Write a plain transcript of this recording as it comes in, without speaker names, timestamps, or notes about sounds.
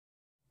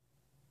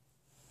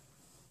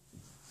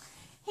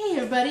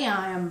everybody,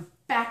 I am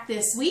back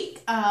this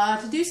week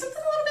to do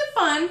something a little bit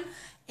fun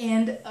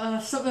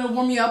and something to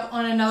warm you up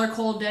on another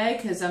cold day,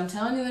 because I'm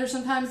telling you, there's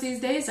sometimes these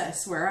days I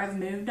swear I've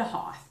moved to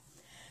Hoth.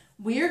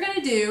 We are going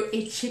to do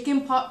a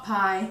chicken pot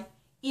pie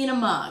in a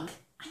mug.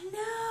 I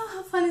know,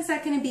 how fun is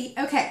that going to be?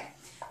 Okay,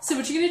 so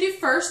what you're going to do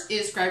first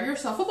is grab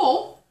yourself a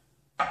bowl.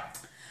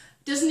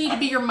 Doesn't need to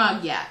be your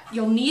mug yet.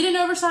 You'll need an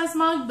oversized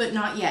mug, but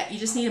not yet. You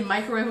just need a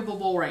microwavable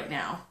bowl right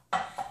now.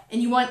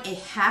 And you want a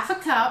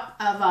 ½ cup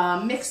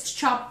of mixed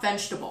chopped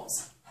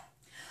vegetables.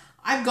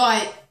 I've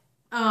got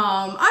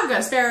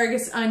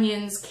asparagus,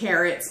 onions,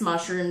 carrots,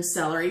 mushrooms,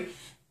 celery.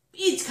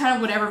 It's kind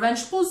of whatever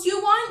vegetables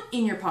you want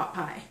in your pot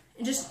pie.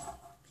 And just,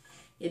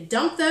 you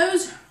dump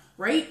those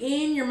right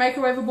in your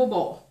microwavable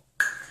bowl.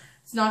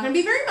 It's not going to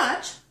be very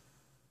much,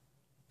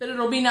 but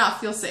it'll be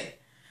enough, you'll see.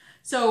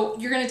 So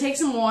you're going to take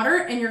some water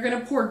and you're going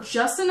to pour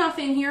just enough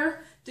in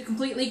here to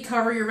completely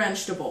cover your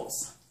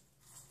vegetables.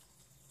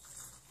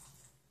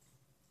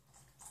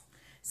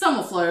 Some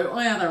will float.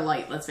 Well, they're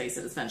light, let's face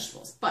it, it's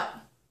vegetables. But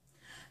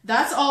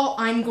that's all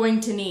I'm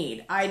going to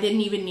need. I didn't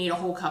even need a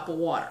whole cup of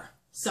water.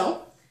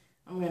 So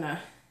I'm going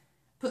to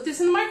put this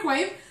in the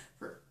microwave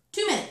for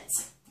 2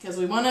 minutes, because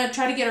we want to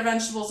try to get our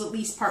vegetables at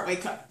least partway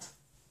cooked.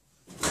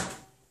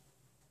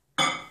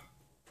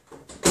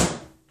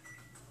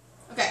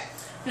 Okay,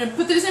 I'm going to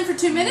put this in for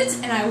 2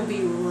 minutes and I will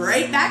be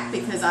right back,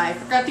 because I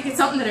forgot to get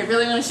something that I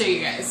really want to show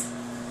you guys.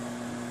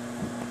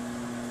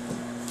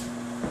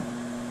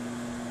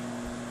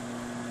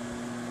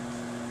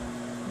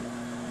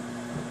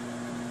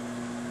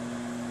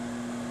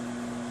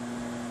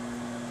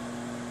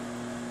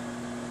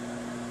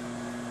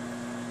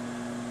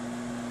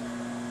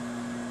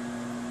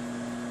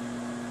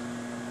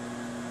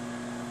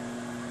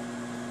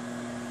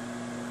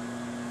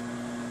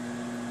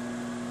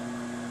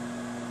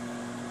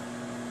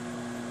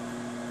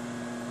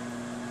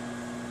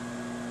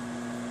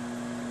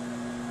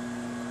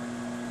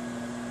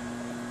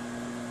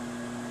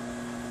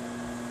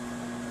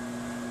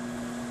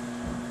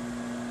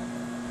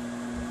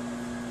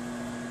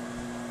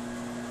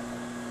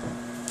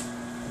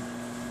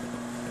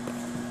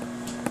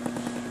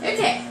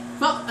 Okay,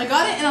 well, I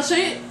got it, and I'll show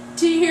it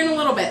to you here in a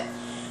little bit.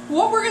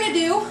 What we're going to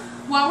do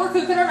while we're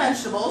cooking our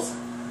vegetables,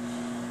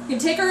 we can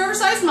take our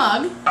oversized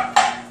mug, I'm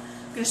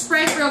going to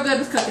spray it real good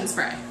with cooking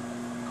spray.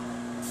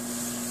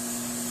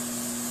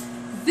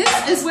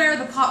 This is where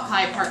the pot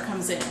pie part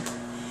comes in.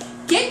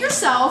 Get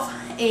yourself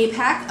a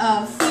pack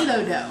of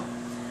phyllo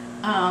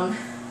dough.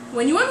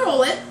 When you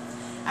unroll it,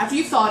 after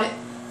you've thawed it,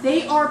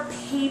 they are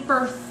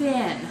paper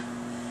thin.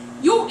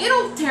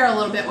 It'll tear a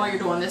little bit while you're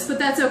doing this, but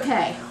that's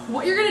okay.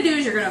 What you're going to do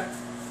is you're going to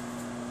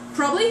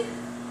probably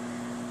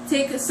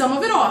take some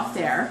of it off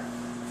there,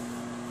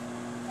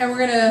 and we're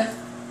going to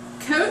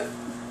coat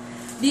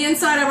the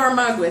inside of our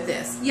mug with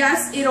this.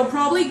 Yes, it'll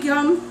probably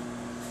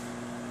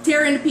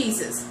tear into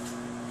pieces.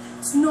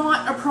 It's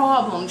not a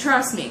problem,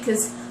 trust me,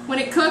 because when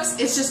it cooks,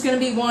 it's just going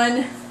to be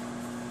one.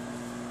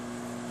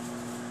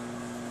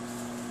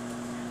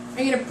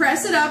 You're going to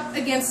press it up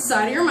against the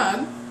side of your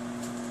mug.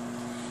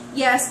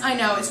 Yes, I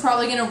know, it's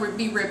probably going to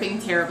be ripping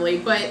terribly,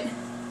 but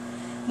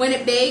when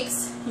it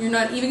bakes, you're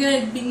not even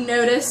going to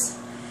notice.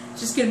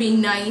 It's just going to be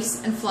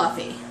nice and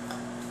fluffy.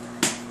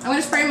 I'm going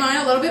to spray mine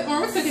a little bit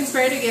more with cooking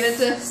spray to get it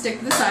to stick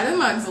to the side of the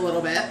mugs a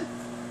little bit.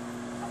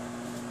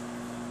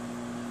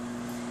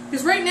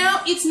 Because right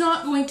now, it's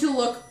not going to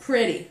look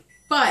pretty.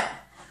 But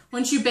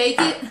once you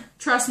bake it,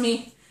 trust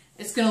me,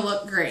 it's going to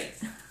look great.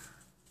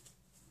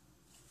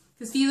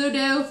 Because phyllo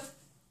dough,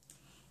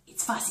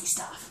 it's fussy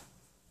stuff.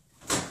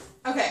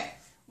 Okay,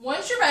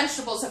 once your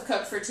vegetables have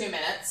cooked for 2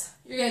 minutes,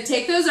 you're going to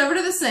take those over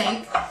to the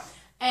sink,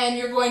 and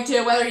you're going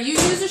to, whether you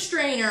use a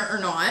strainer or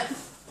not,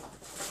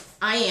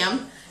 I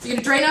am, you're going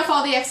to drain off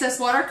all the excess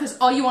water, because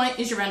all you want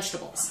is your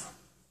vegetables.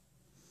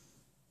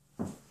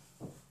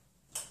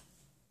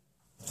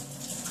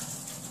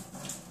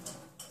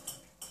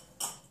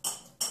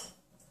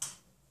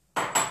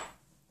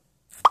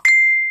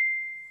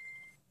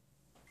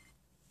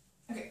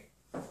 Okay,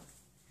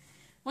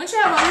 once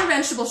you have all your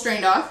vegetables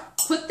drained off,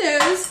 put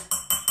those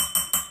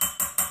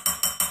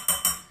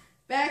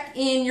back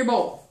in your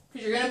bowl,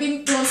 because you're going to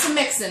be doing some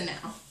mixing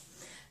now.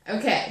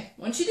 Okay,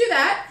 once you do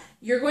that,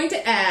 you're going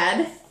to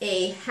add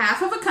a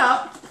 ½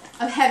 cup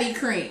of heavy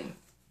cream.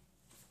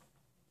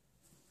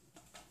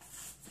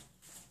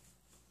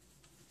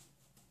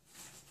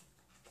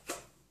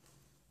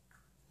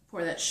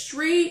 Pour that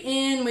straight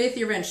in with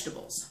your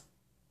vegetables.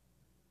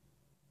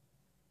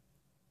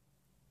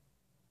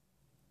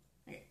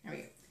 Okay, there we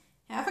go.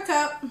 ½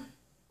 cup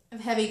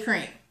of heavy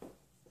cream.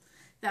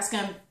 That's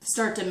going to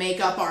start to make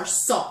up our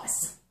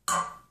sauce.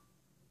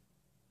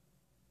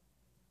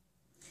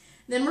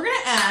 Then we're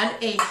going to add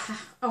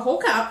a whole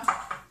cup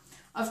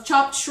of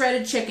chopped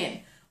shredded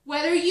chicken.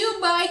 Whether you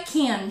buy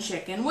canned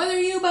chicken, whether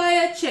you buy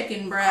a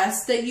chicken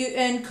breast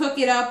and cook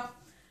it up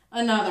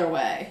another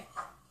way.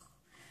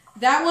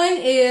 That one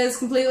is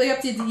completely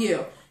up to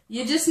you.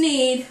 You just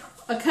need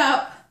a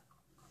cup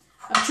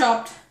of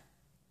chopped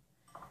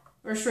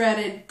or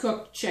shredded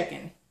cooked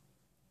chicken.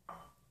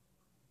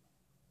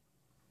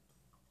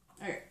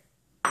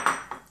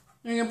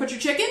 You're going to put your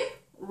chicken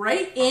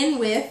right in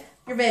with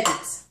your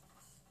veggies.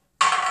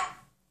 Get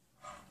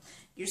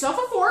yourself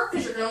a fork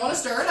because you're going to want to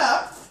stir it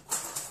up.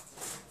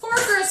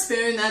 Fork or a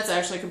spoon, that's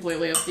actually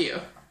completely up to you.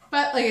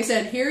 But like I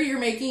said, here you're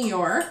making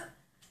your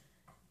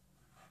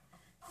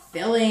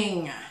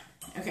filling.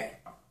 Okay.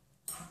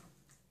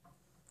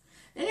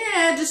 Then you're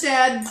going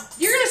to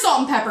you're going to salt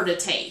and pepper to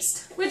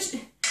taste, which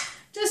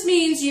just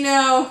means, you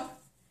know,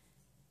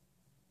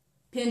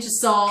 pinch of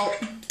salt,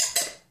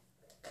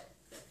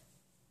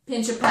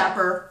 pinch of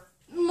pepper.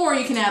 More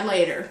you can add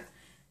later.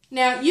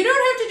 Now, you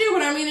don't have to do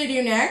what I'm going to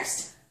do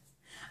next.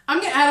 I'm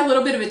going to add a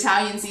little bit of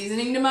Italian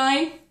seasoning to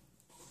mine,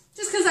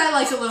 just because I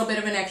like a little bit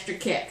of an extra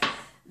kick.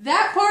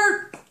 That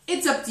part,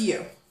 it's up to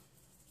you.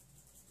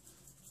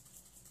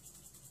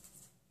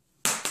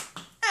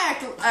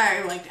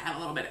 I like to add a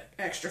little bit of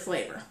extra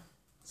flavor.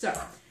 So,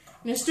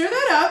 I'm going to stir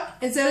that up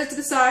and set it to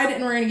the side,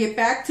 and we're going to get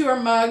back to our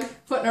mug,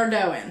 putting our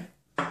dough in.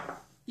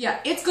 Yeah,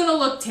 it's going to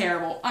look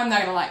terrible. I'm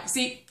not going to lie.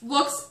 See,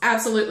 looks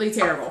absolutely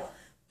terrible.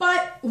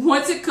 But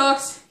once it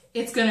cooks,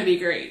 it's going to be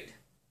great.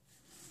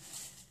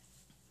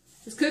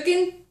 Because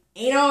cooking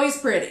ain't always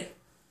pretty.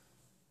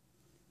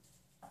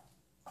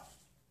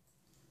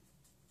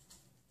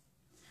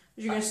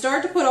 You're going to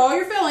start to put all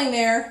your filling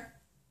there.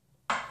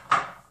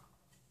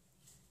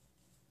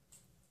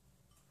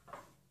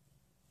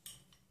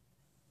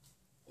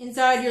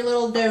 Inside your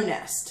little dough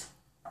nest.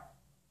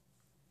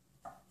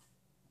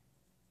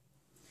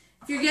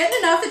 If you're getting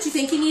enough that you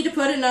think you need to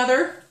put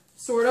another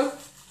sort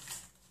of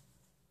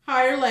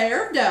higher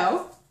layer of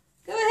dough,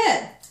 go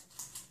ahead.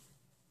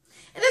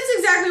 And that's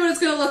exactly what it's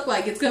going to look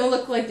like. It's going to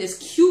look like this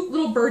cute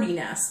little birdie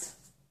nest.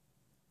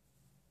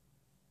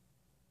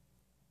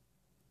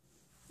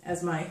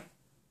 I've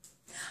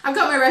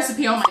got my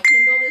recipe on my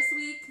Kindle this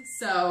week,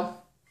 so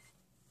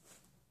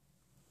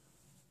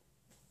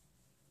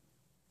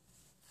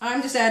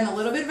I'm just adding a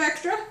little bit of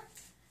extra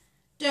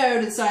dough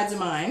to the sides of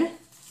mine.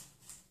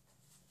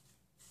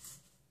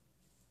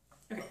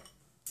 Okay,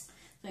 so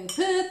I can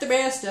put the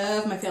rest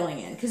of my filling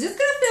in, because it's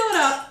going to fill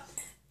it up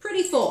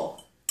pretty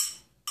full.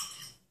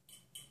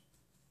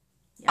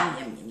 Yum,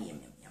 yum, yum, yum,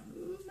 yum,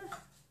 yum.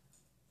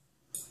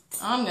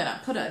 I'm going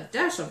to put a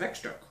dash of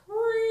extra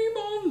cream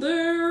on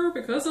there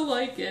because I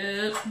like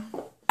it.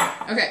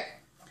 Okay,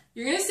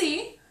 you're going to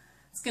see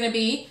it's going to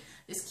be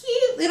this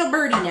cute little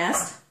birdie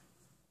nest.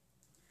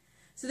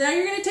 So now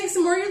you're going to take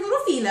some more of your little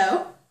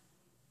phyllo,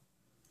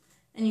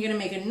 and you're going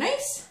to make a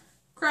nice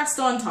crust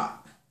on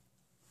top.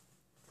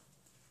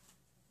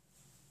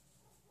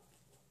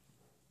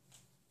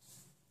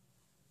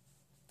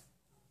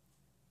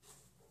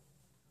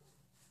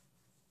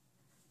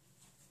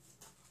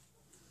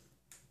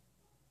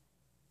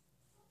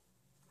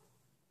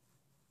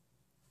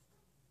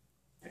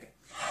 Okay.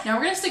 Now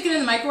we're going to stick it in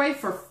the microwave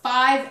for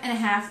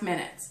 5.5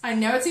 minutes. I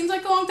know it seems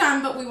like a long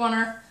time, but we want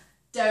our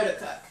dough to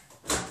cook.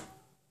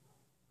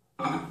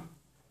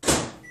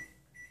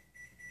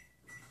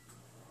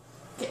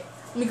 Okay,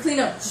 let me clean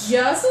up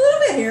just a little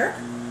bit here.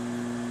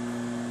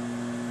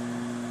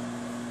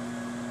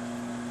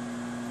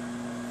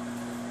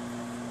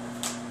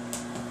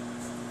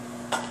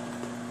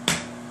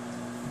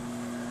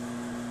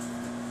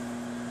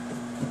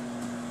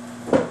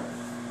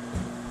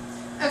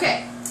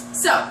 Okay,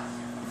 so a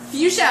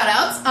few shout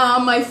outs.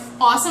 My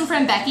awesome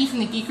friend Becky from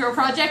the Geek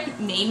Project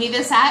made me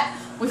this hat.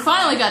 We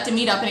finally got to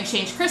meet up and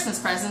exchange Christmas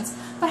presents.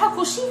 But how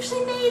cool, she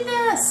actually made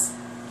this.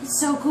 It's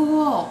so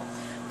cool.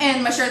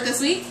 And my shirt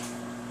this week,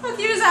 how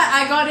cute is that?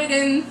 I got it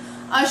in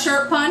a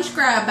Shirt Punch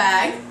grab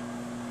bag.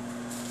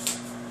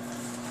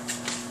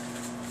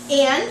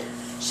 And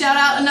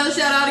another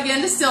shout out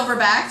again to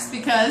Silverbacks,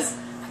 because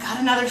I got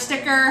another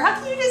sticker.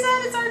 How cute is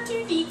that? It's our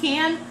 2D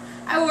can.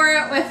 I wore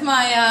it with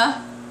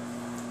my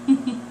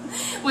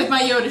with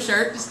my Yoda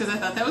shirt just because I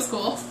thought that was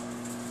cool.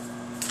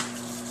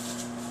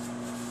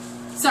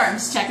 Sorry, I'm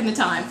just checking the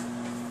time.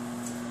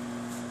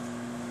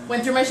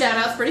 Went through my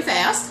shout-outs pretty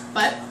fast,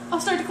 but I'll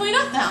start to clean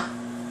up now.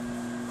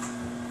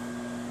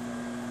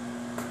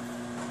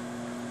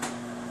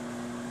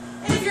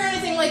 And if you're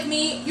anything like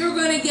me, you're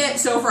going to get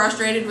so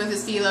frustrated with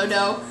this phyllo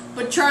dough,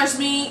 but trust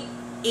me,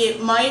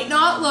 it might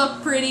not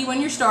look pretty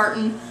when you're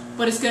starting,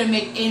 but it's going to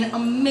make an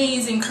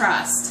amazing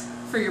crust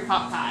for your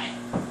pot pie.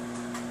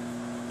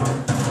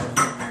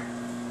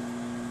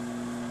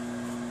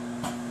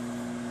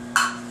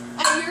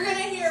 And you're going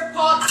to hear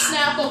pop,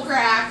 snapple,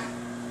 crack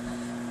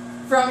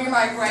from your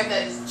microwave.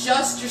 That is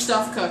just your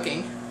stuff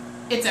cooking.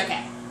 It's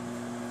okay.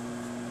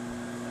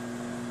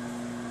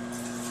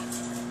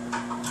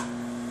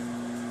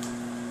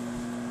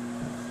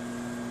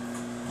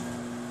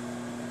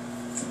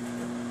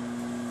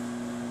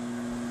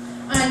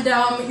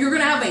 And you're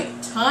going to have a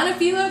ton of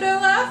phyllo dough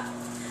left.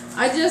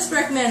 I just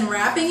recommend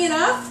wrapping it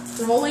up,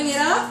 rolling it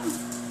up,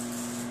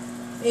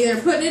 either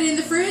putting it in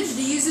the fridge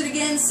to use it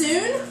again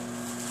soon,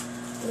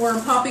 or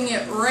popping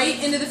it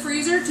right into the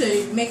freezer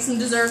to make some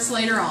desserts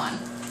later on.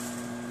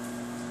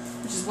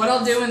 Which is what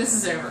I'll do when this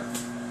is over.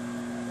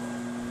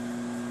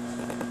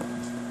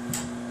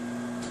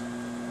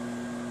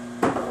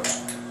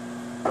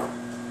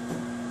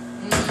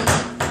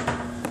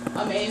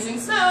 amazing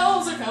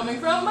smells are coming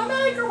from my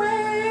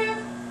microwave.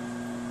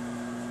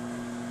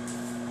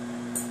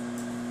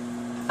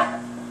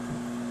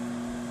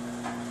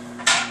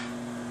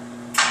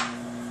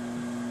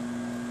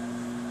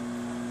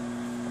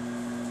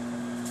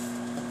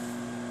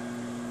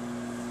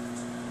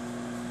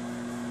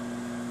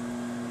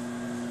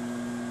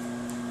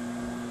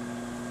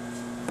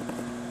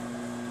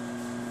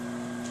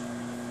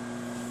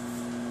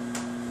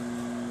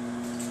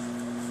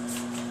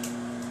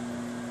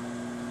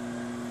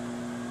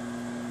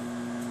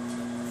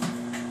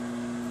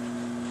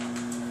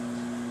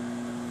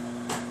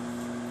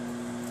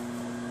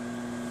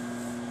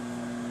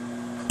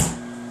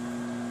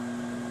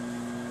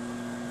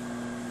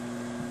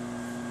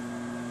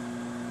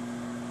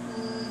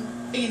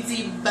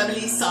 Easy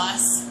bubbly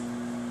sauce.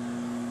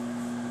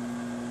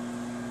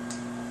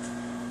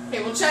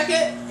 Okay, we'll check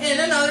it in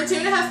another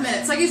 2.5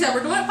 minutes. Like I said,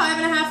 we're doing it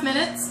 5.5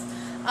 minutes,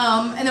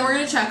 and then we're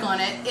going to check on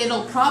it.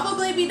 It'll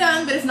probably be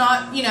done, but if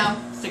not, you know,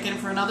 stick it in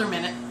for another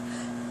minute.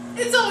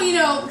 It's all, you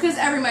know, because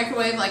every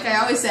microwave, like I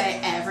always say,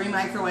 every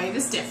microwave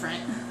is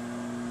different.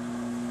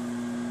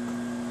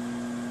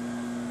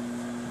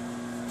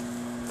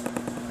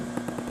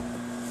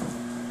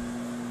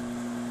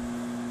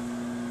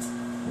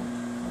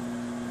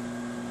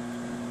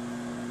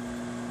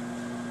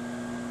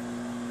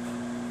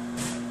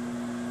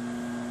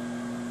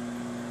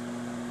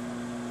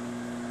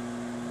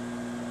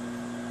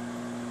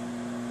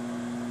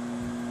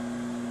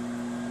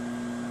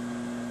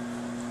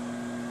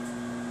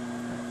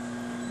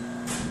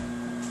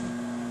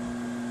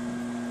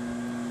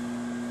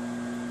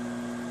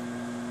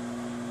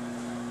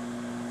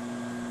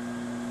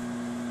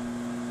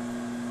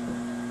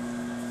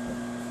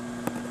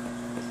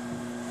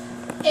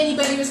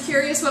 Anybody was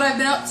curious what I've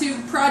been up to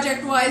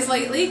project-wise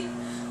lately?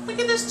 Look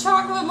at this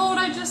chocolate mold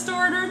I just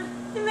ordered.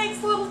 It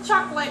makes little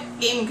chocolate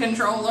game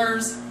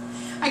controllers.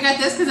 I got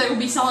this because I will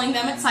be selling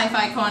them at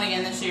Sci-Fi Con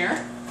again this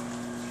year.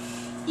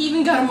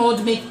 Even got a mold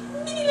to make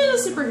mini little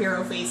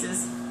superhero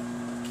faces.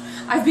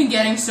 I've been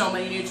getting so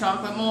many new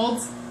chocolate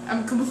molds.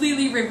 I'm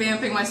completely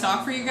revamping my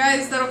stock for you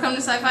guys that'll come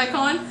to Sci-Fi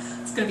Con.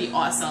 It's going to be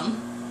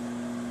awesome.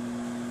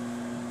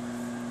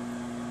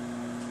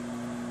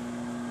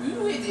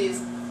 Ooh, it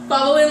is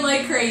bubbling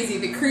like crazy.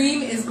 The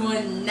cream is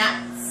going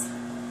nuts.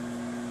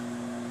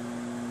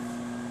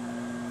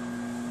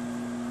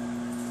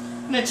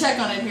 I'm going to check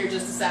on it here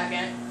just a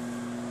second.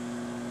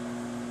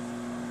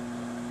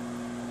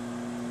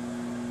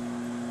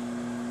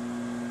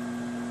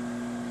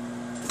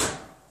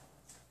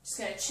 Just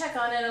going to check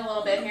on it a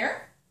little bit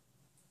here.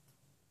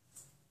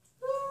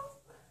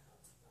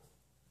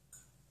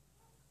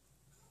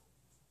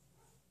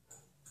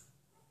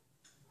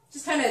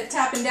 Just kind of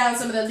tapping down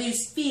some of the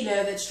loose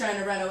phyllo that's trying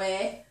to run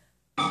away.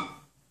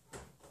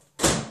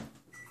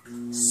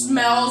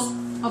 Smells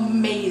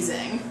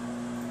amazing.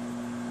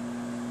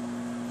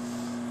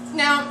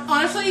 Now,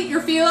 honestly,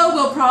 your phyllo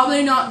will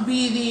probably not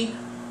be the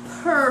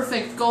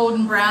perfect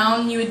golden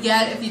brown you would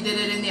get if you did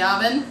it in the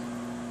oven,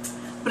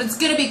 but it's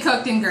going to be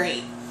cooked and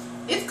great.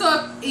 It's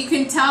cooked. You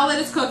can tell that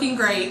it's cooking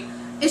great.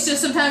 It's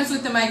just sometimes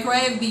with the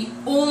microwave, the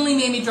only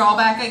maybe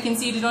drawback I can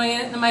see to doing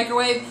it in the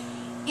microwave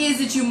is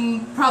that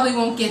you probably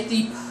won't get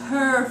the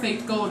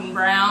perfect golden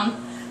brown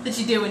that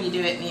you do when you do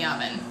it in the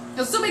oven.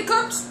 It'll still be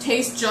cooked,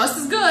 taste just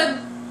as good.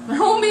 There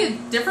won't be a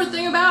different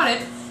thing about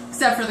it,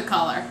 except for the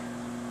color.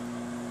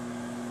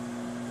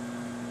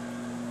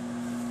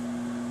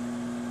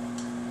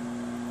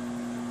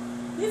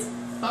 It's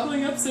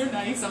bubbling up so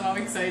nice, I'm all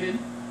excited.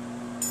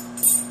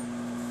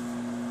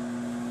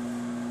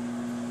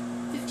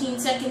 15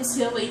 seconds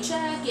till we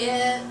check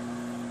it.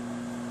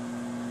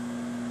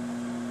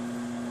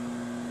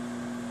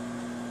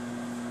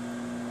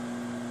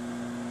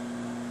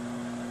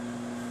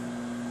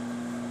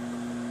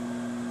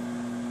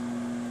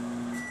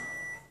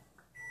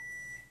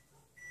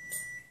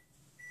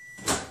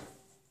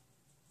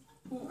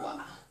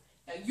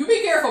 Now you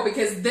be careful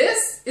because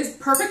this is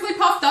perfectly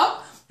puffed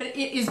up, but it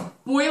is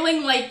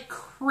boiling like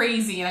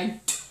crazy and I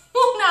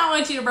do not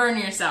want you to burn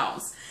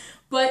yourselves.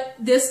 But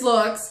this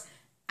looks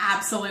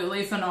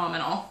absolutely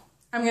phenomenal.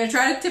 I'm going to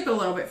try to tip it a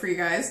little bit for you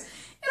guys.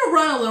 It'll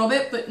run a little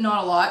bit, but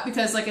not a lot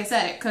because like I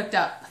said, it cooked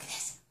up. Look at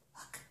this.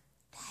 Look,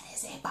 that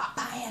is a pot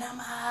pie in a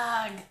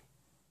mug.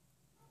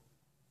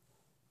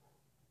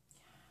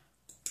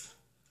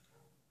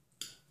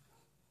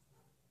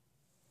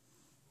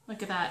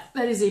 Look at that.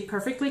 That is a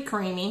perfectly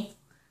creamy.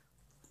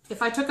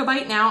 If I took a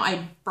bite now,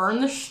 I'd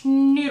burn the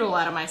schnoodle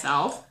out of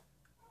myself.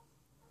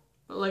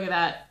 But look at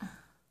that.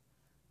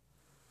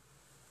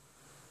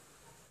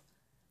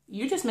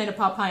 You just made a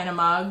pot pie in a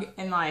mug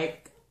in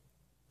like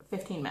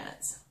 15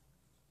 minutes.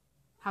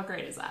 How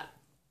great is that?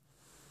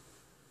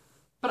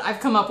 But I've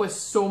come up with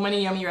so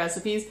many yummy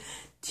recipes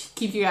to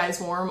keep you guys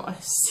warm on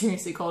a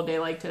seriously cold day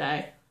like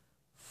today.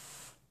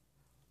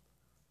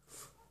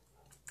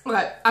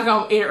 Okay, I'm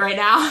gonna eat it right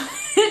now.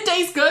 It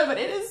tastes good, but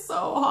it is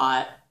so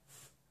hot.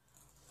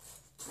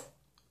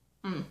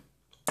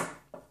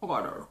 Oh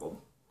god, that was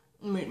cool.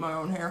 I'm eating my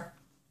own hair.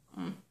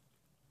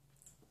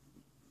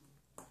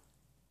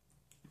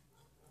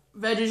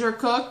 Veggies are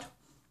cooked.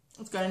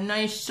 It's got a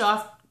nice,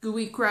 soft,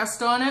 gooey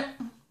crust on it.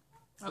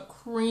 A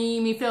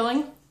creamy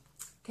filling.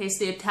 Taste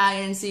the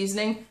Italian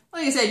seasoning.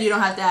 Like I said, you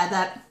don't have to add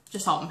that.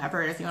 Just salt and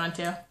pepper it if you want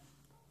to.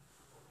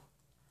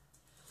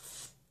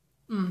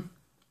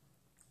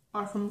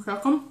 Awesome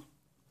chicken.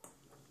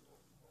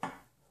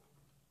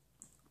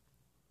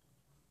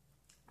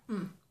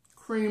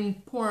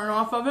 Cream pouring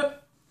off of it.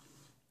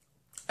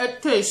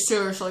 It tastes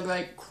seriously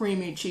like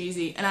creamy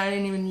cheesy, and I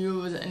didn't even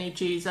use any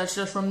cheese. That's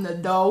just from the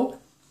dough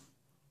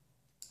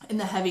and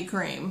the heavy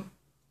cream.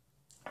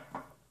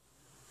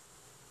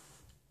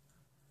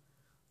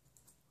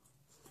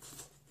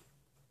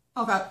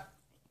 Okay,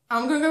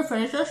 I'm gonna go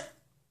finish this.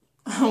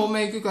 I won't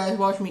make you guys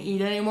watch me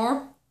eat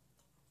anymore.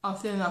 I'll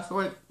see you next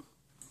week.